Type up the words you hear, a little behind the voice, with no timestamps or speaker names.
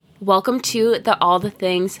Welcome to the All the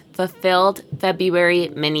Things Fulfilled February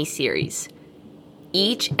mini-series.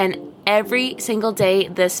 Each and every single day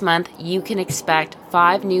this month, you can expect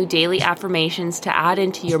 5 new daily affirmations to add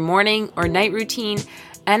into your morning or night routine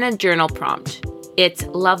and a journal prompt. It's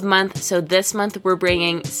Love Month, so this month we're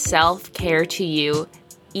bringing self-care to you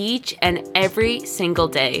each and every single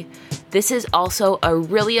day. This is also a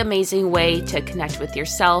really amazing way to connect with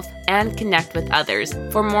yourself and connect with others.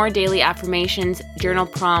 For more daily affirmations, journal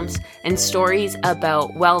prompts, and stories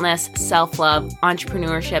about wellness, self-love,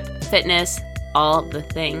 entrepreneurship, fitness, all the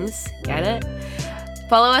things. Get it?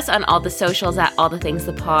 Follow us on all the socials at All the Things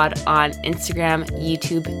The Pod on Instagram,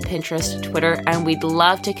 YouTube, Pinterest, Twitter, and we'd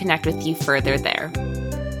love to connect with you further there.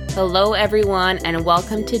 Hello, everyone, and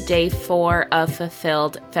welcome to day 4 of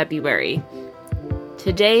Fulfilled February.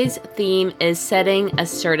 Today's theme is setting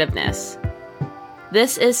assertiveness.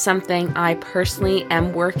 This is something I personally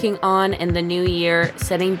am working on in the new year,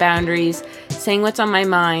 setting boundaries, saying what's on my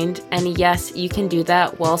mind, and yes, you can do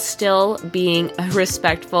that while still being a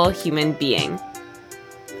respectful human being.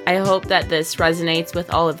 I hope that this resonates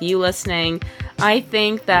with all of you listening. I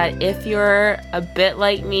think that if you're a bit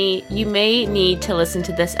like me, you may need to listen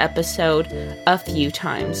to this episode a few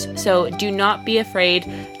times. So do not be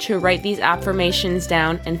afraid to write these affirmations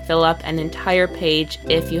down and fill up an entire page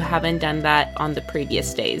if you haven't done that on the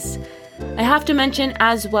previous days. I have to mention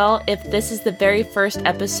as well, if this is the very first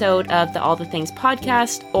episode of the All the Things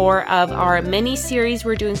podcast or of our mini series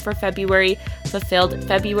we're doing for February, Fulfilled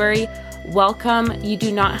February, welcome. You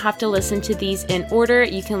do not have to listen to these in order.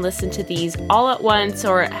 You can listen to these all at once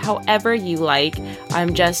or however you like.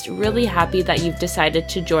 I'm just really happy that you've decided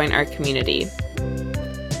to join our community.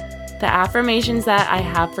 The affirmations that I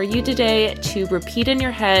have for you today to repeat in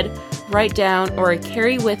your head, write down, or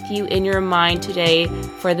carry with you in your mind today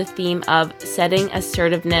for the theme of setting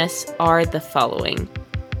assertiveness are the following.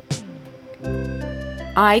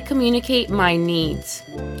 I communicate my needs.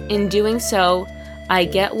 In doing so, I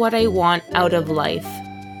get what I want out of life.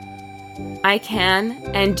 I can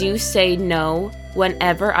and do say no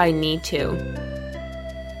whenever I need to.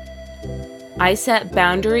 I set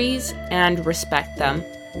boundaries and respect them.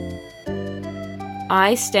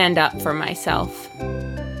 I stand up for myself.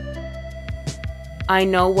 I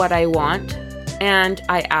know what I want and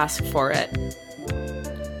I ask for it.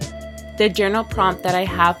 The journal prompt that I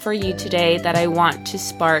have for you today that I want to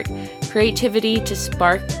spark creativity, to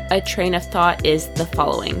spark a train of thought is the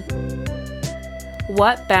following.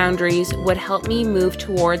 What boundaries would help me move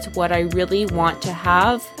towards what I really want to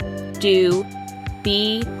have, do,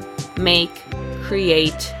 be, make,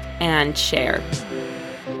 create, and share?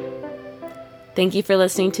 Thank you for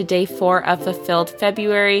listening to day 4 of Fulfilled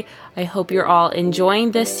February. I hope you're all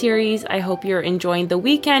enjoying this series. I hope you're enjoying the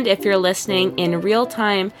weekend if you're listening in real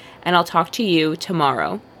time, and I'll talk to you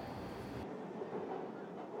tomorrow.